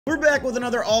We're back with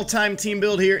another all-time team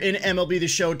build here in MLB The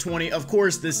Show 20. Of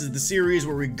course, this is the series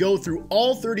where we go through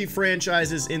all 30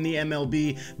 franchises in the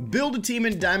MLB, build a team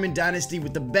in Diamond Dynasty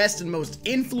with the best and most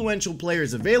influential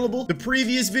players available. The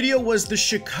previous video was the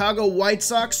Chicago White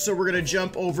Sox, so we're going to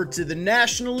jump over to the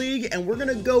National League and we're going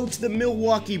to go to the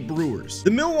Milwaukee Brewers. The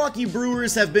Milwaukee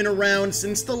Brewers have been around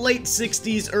since the late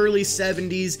 60s, early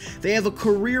 70s. They have a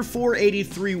career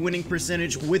 .483 winning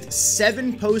percentage with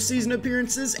 7 postseason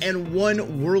appearances and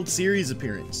 1 World Series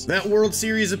appearance. That World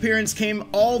Series appearance came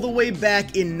all the way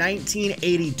back in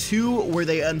 1982, where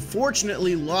they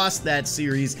unfortunately lost that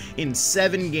series in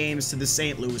 7 games to the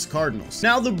St. Louis Cardinals.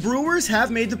 Now, the Brewers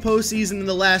have made the postseason in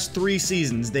the last 3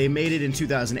 seasons. They made it in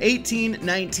 2018,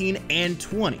 19, and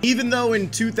 20. Even though in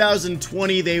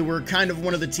 2020 they were kind of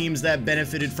one of the teams that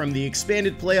benefited from the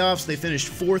expanded playoffs, they finished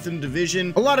 4th in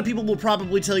division. A lot of people will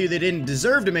probably tell you they didn't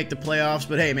deserve to make the playoffs,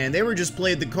 but hey man, they were just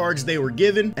played the cards they were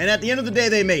given, and at the end of the day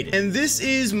they made it. And this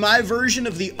is my version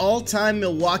of the all-time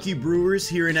Milwaukee Brewers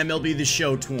here in MLB The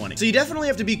Show 20. So you definitely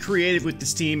have to be creative with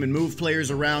this team and move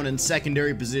players around in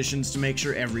secondary positions to make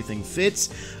sure everything fits.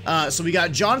 So we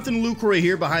got Jonathan Lucroy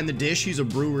here behind the dish. He's a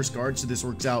Brewers guard, so this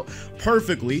works out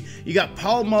perfectly. You got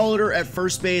Paul Molitor at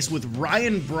first base with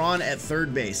Ryan Braun at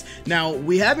third base. Now,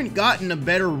 we haven't gotten a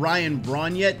better Ryan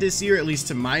Braun yet this year, at least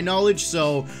to my knowledge,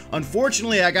 so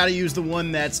unfortunately I gotta use the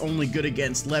one that's only good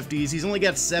against lefties. He's only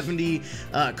got 70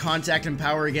 contact and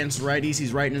power against righties.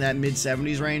 He's right in that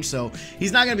mid-70s range, so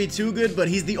he's not going to be too good, but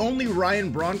he's the only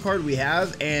Ryan Braun card we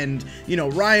have, and, you know,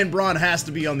 Ryan Braun has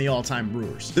to be on the all-time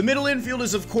Brewers. The middle infield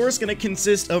is, of course, going to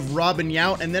consist of Robin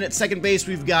Yount, and then at second base,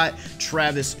 we've got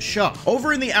Travis Shaw.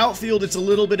 Over in the outfield, it's a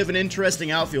little bit of an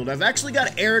interesting outfield. I've actually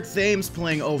got Eric Thames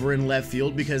playing over in left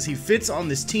field because he fits on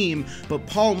this team, but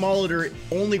Paul Molitor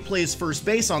only plays first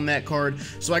base on that card,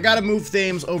 so I got to move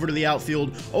Thames over to the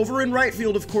outfield. Over in right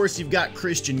field, of course, you've got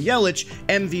Christian Yelich,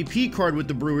 MVP card with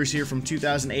the Brewers here from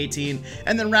 2018,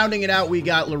 and then rounding it out, we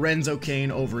got Lorenzo Cain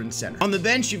over in center. On the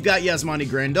bench, you've got Yasmani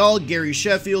Grandal, Gary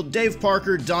Sheffield, Dave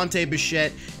Parker, Dante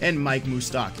Bichette, and Mike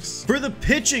Moustakas. For the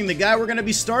pitching, the guy we're going to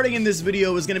be starting in this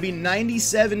video is going to be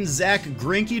 97 Zach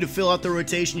Greinke. To fill out the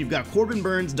rotation, you've got Corbin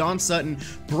Burns, Don Sutton,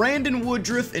 Brandon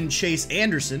Woodruff, and Chase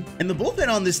Anderson. And the bullpen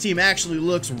on this team actually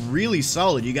looks really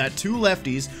solid. You got 2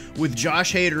 lefties with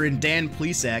Josh Hader and Dan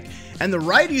Plesac, and the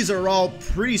righties are all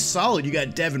pretty solid. You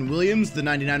got Devin Williams, the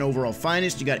 99 overall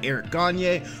finest. You got Eric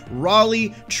Gagne,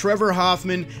 Raleigh, Trevor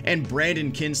Hoffman, and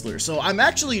Brandon Kinsler. So I'm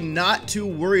actually not too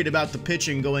worried about the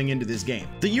pitching going into this game.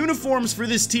 The uniforms for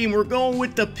this team, we're going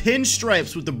with the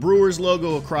pinstripes with the Brewers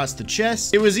logo across the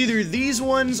chest. It was either these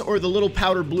ones or the little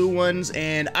powder blue ones,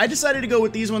 and I decided to go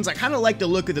with these ones. I kind of like the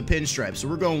look of the pinstripes, so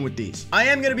we're going with these. I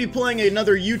am going to be playing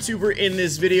another YouTuber in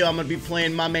this video. I'm going to be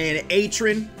playing my man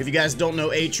Atron. If you guys don't know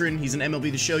Atron, he's an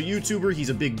MLB The Show YouTuber. He's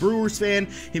a big Brewers fan.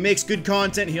 He makes good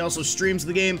content. He also streams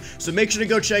the game, so make sure to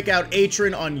go check out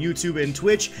Atron on YouTube and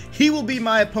Twitch. He will be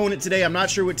my opponent today. I'm not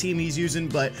sure what team he's using,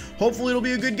 but hopefully it'll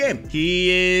be a good game.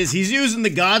 He's using the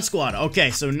God Squad.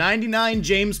 Okay, so 99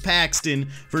 James Paxton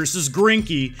versus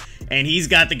Greinke, and he's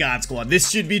got the God Squad. This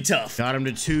should be tough. Got him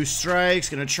to 2 strikes.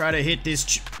 Gonna try to hit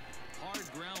this.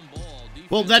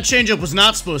 Well, that changeup was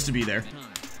not supposed to be there.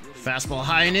 Fastball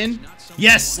high and in.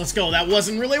 Yes, let's go. That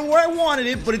wasn't really where I wanted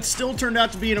it, but it still turned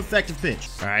out to be an effective pitch.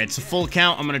 All right, it's a full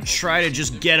count. I'm going to try to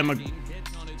just get him a...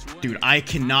 Dude, I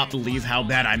cannot believe how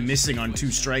bad I'm missing on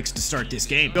 2 strikes to start this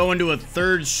game. Going to a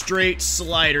 3rd straight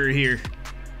slider here.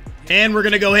 And we're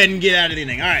going to go ahead and get out of the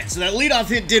inning. All right, so that leadoff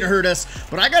hit did hurt us,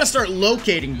 but I got to start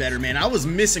locating better, man. I was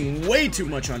missing way too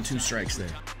much on 2 strikes there.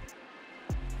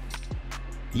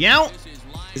 Yount.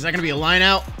 Is that going to be a line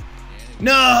out?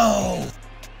 No!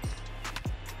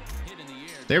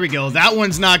 There we go. That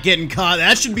one's not getting caught.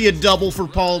 That should be a double for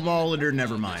Paul Molitor.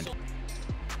 Never mind.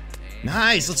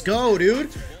 Nice. Let's go, dude.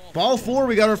 Ball 4.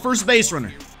 We got our first base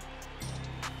runner.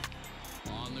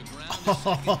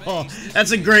 Oh,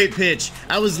 that's a great pitch.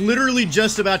 I was literally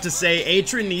just about to say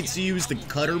Atron needs to use the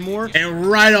cutter more, and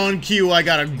right on cue, I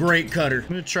got a great cutter. I'm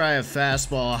going to try a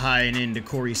fastball high and into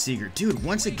Corey Seager. Dude,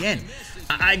 once again,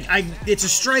 it's a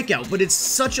strikeout, but it's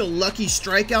such a lucky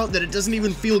strikeout that it doesn't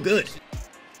even feel good.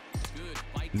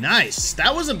 Nice.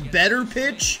 That was a better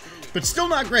pitch, but still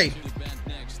not great.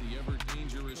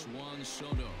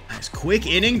 Nice. Quick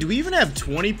inning. Do we even have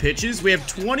 20 pitches? We have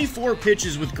 24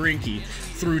 pitches with Greinke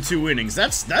through 2 innings.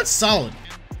 That's solid.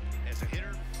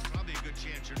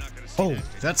 Oh,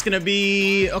 that's going to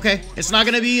be... Okay, it's not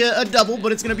going to be a double,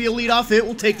 but it's going to be a leadoff hit.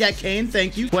 We'll take that, Kane.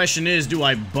 Thank you. Question is, do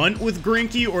I bunt with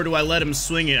Greinke or do I let him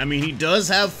swing it? I mean, he does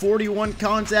have 41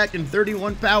 contact and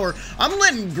 31 power. I'm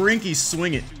letting Greinke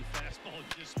swing it.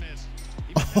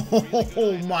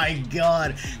 Oh my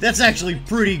God. That's actually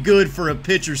pretty good for a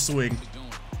pitcher swing.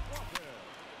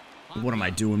 What am I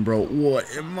doing, bro? What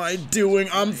am I doing?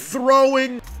 I'm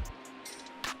throwing.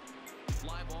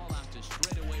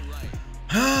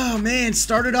 Oh man,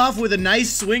 started off with a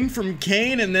nice swing from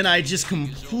Kane, and then I just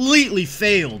completely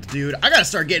failed, dude. I gotta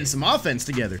start getting some offense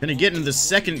together. Gonna get into the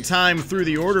second time through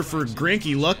the order for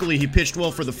Greinke. Luckily, he pitched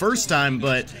well for the first time,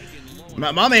 but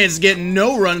my man's getting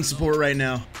no run support right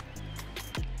now.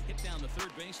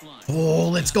 Oh,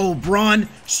 let's go, Braun.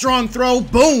 Strong throw,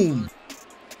 boom.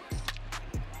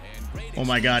 Oh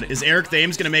my God, is Eric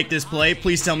Thames gonna make this play?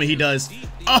 Please tell me he does.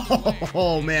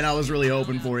 Oh man, I was really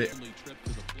hoping for it.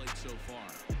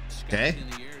 Okay.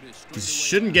 He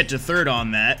shouldn't get to third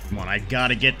on that. Come on, I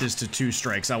gotta get this to 2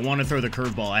 strikes. I want to throw the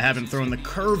curveball. I haven't thrown the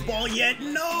curveball yet.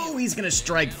 No, he's gonna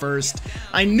strike first.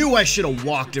 I knew I should have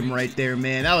walked him right there,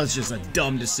 man. That was just a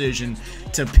dumb decision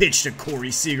to pitch to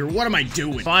Corey Seager. What am I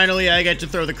doing? Finally, I get to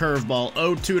throw the curveball.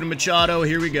 0-2 to Machado.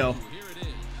 Here we go.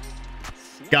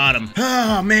 Got him.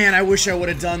 Oh, man, I wish I would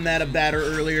have done that a batter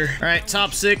earlier. All right,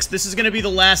 top 6. This is going to be the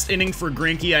last inning for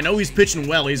Greinke. I know he's pitching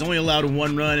well. He's only allowed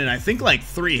 1 run, and I think like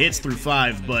 3 hits through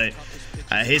 5, but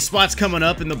his spot's coming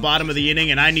up in the bottom of the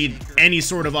inning, and I need any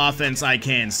sort of offense I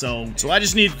can, so I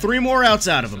just need 3 more outs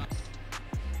out of him.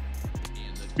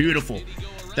 Beautiful.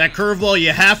 That curveball,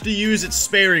 you have to use it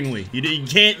sparingly. You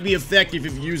can't be effective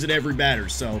if you use it every batter,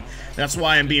 so that's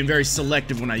why I'm being very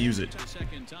selective when I use it.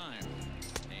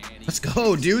 Let's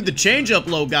go, dude. The changeup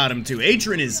low got him too.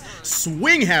 Adrian is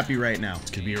swing happy right now. This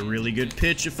could be a really good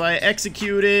pitch if I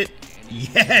execute it.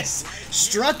 Yes!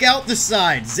 Struck out the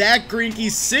side. Zach Greinke,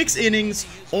 6 innings,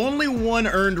 only 1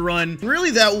 earned run.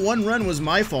 Really, that 1 run was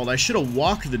my fault. I should have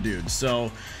walked the dude,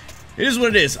 so it is what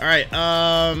it is. All right,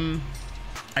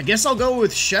 I guess I'll go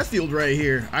with Sheffield right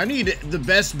here. I need the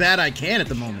best bat I can at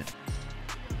the moment.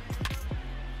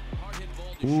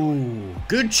 Ooh,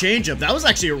 good changeup. That was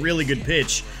actually a really good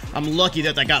pitch. I'm lucky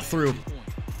that got through.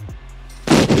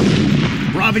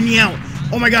 Robin Yount.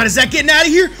 Oh my God, is that getting out of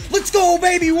here? Let's go,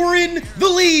 baby. We're in the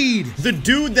lead. The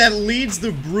dude that leads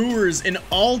the Brewers in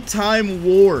all-time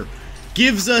WAR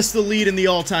gives us the lead in the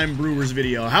all-time Brewers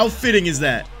video. How fitting is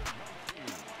that?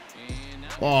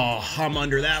 Oh, I'm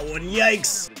under that one.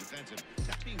 Yikes.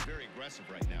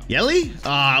 Yelly?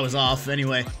 Ah, I was off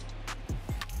anyway.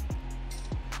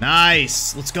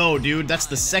 Nice. Let's go, dude. That's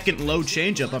the 2nd low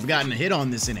changeup I've gotten a hit on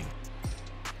this inning.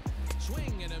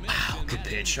 Wow, good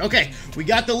pitch. Okay, we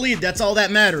got the lead. That's all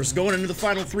that matters. Going into the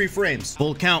final 3 frames.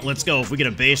 Full count. Let's go. If we get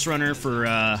a base runner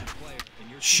for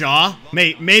Shaw,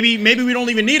 maybe we don't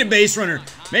even need a base runner.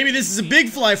 Maybe this is a big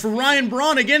fly for Ryan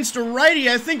Braun against a righty.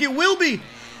 I think it will be.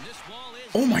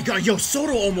 Oh my God, yo,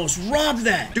 Soto almost robbed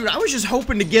that. Dude, I was just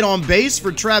hoping to get on base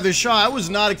for Travis Shaw. I was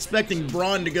not expecting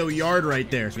Braun to go yard right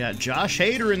there. We got Josh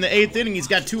Hader in the 8th inning. He's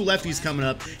got 2 lefties coming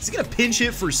up. He's gonna pinch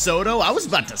hit for Soto. I was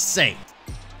about to say.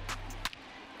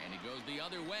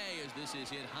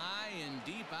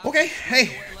 Okay,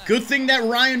 hey, good thing that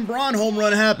Ryan Braun home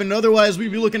run happened. Otherwise,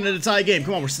 we'd be looking at a tie game.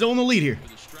 Come on, we're still in the lead here.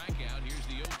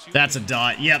 That's a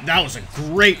dot. Yep, that was a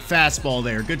great fastball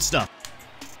there. Good stuff.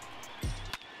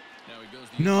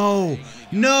 No,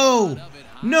 no,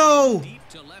 no.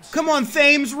 Come on,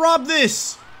 Thames, rob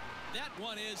this.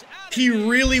 He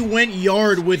really went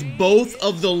yard with both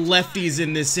of the lefties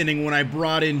in this inning when I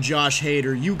brought in Josh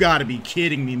Hader. You gotta be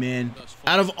kidding me, man.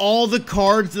 Out of all the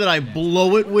cards that I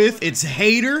blow it with, it's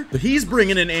Hader, but he's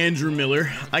bringing in Andrew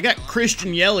Miller. I got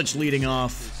Christian Yelich leading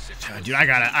off. Dude,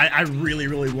 I really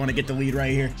want to get the lead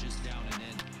right here.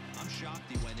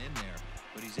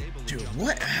 Dude,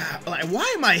 what?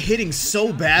 Why am I hitting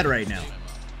so bad right now?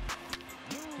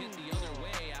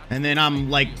 And then I'm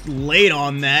like late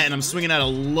on that, and I'm swinging at a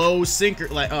low sinker.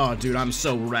 Like, oh, dude, I'm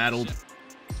so rattled.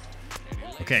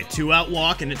 Okay, 2-out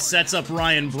walk, and it sets up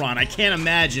Ryan Braun. I can't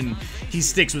imagine he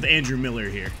sticks with Andrew Miller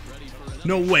here.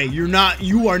 No way,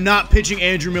 you are not pitching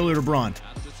Andrew Miller to Braun.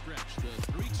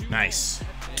 Nice.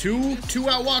 Two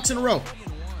out walks in a row.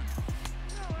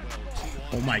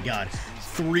 Oh my God.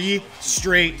 3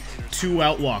 straight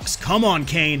 2-out walks. Come on,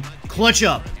 Kane. Clutch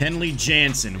up. Henley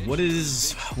Jansen. What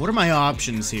are my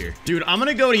options here? Dude, I'm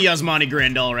gonna go to Yasmani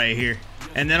Grandal right here.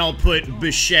 And then I'll put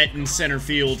Bichette in center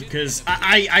field because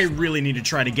I really need to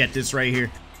try to get this right here.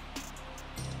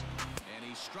 And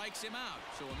he strikes him out.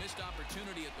 So a missed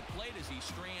opportunity at the plate as he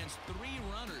strands 3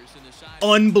 runners in the side.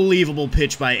 Unbelievable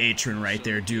pitch by Atron right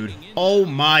there, dude. Oh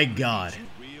my God.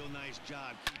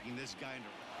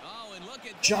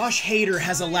 Josh Hader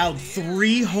has allowed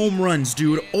 3 home runs,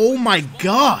 dude. Oh my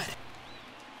God.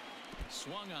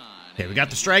 Okay, we got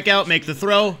the strikeout, make the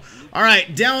throw. All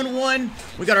right, down 1.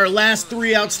 We got our last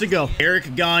 3 outs to go.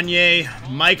 Eric Gagne,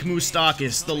 Mike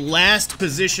Moustakas, the last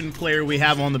position player we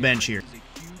have on the bench here.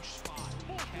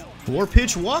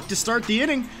 4-pitch walk to start the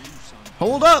inning.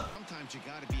 Hold up. Sometimes you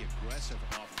got to be aggressive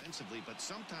offensively, but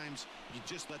sometimes you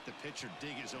just let the pitcher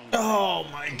dig his own. Oh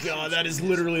my God, that is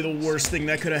literally the worst thing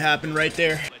that could have happened right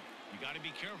there. You got to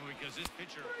be careful because this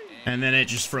pitcher. And then it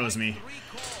just froze me.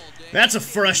 That's a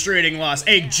frustrating loss.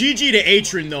 Hey, GG to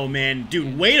Atron though, man.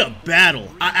 Dude, way to battle.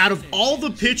 Out of all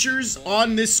the pitchers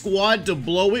on this squad to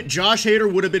blow it, Josh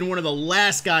Hader would have been one of the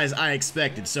last guys I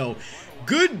expected. So,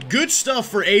 good stuff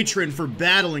for Atron for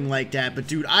battling like that. But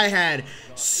dude, I had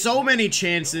so many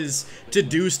chances to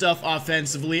do stuff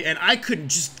offensively, and I couldn't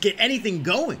just get anything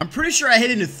going. I'm pretty sure I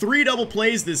hit into 3 double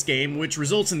plays this game, which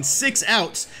results in 6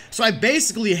 outs. So I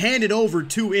basically handed over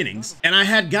 2 innings, and I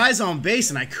had guys on base,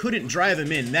 and I couldn't drive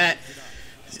them in. That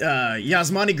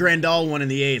Yasmani Grandal one in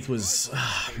the 8th was,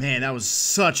 man, that was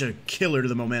such a killer to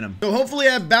the momentum. So hopefully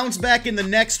I bounce back in the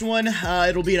next one.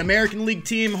 It'll be an American League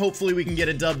team. Hopefully we can get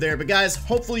a dub there. But guys,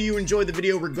 hopefully you enjoyed the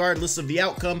video regardless of the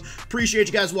outcome. Appreciate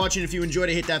you guys watching. If you enjoyed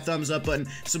it, hit that thumbs up button.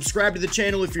 Subscribe to the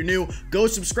channel if you're new. Go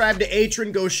subscribe to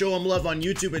Atron. Go show him love on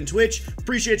YouTube and Twitch.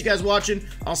 Appreciate you guys watching.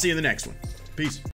 I'll see you in the next one. Peace.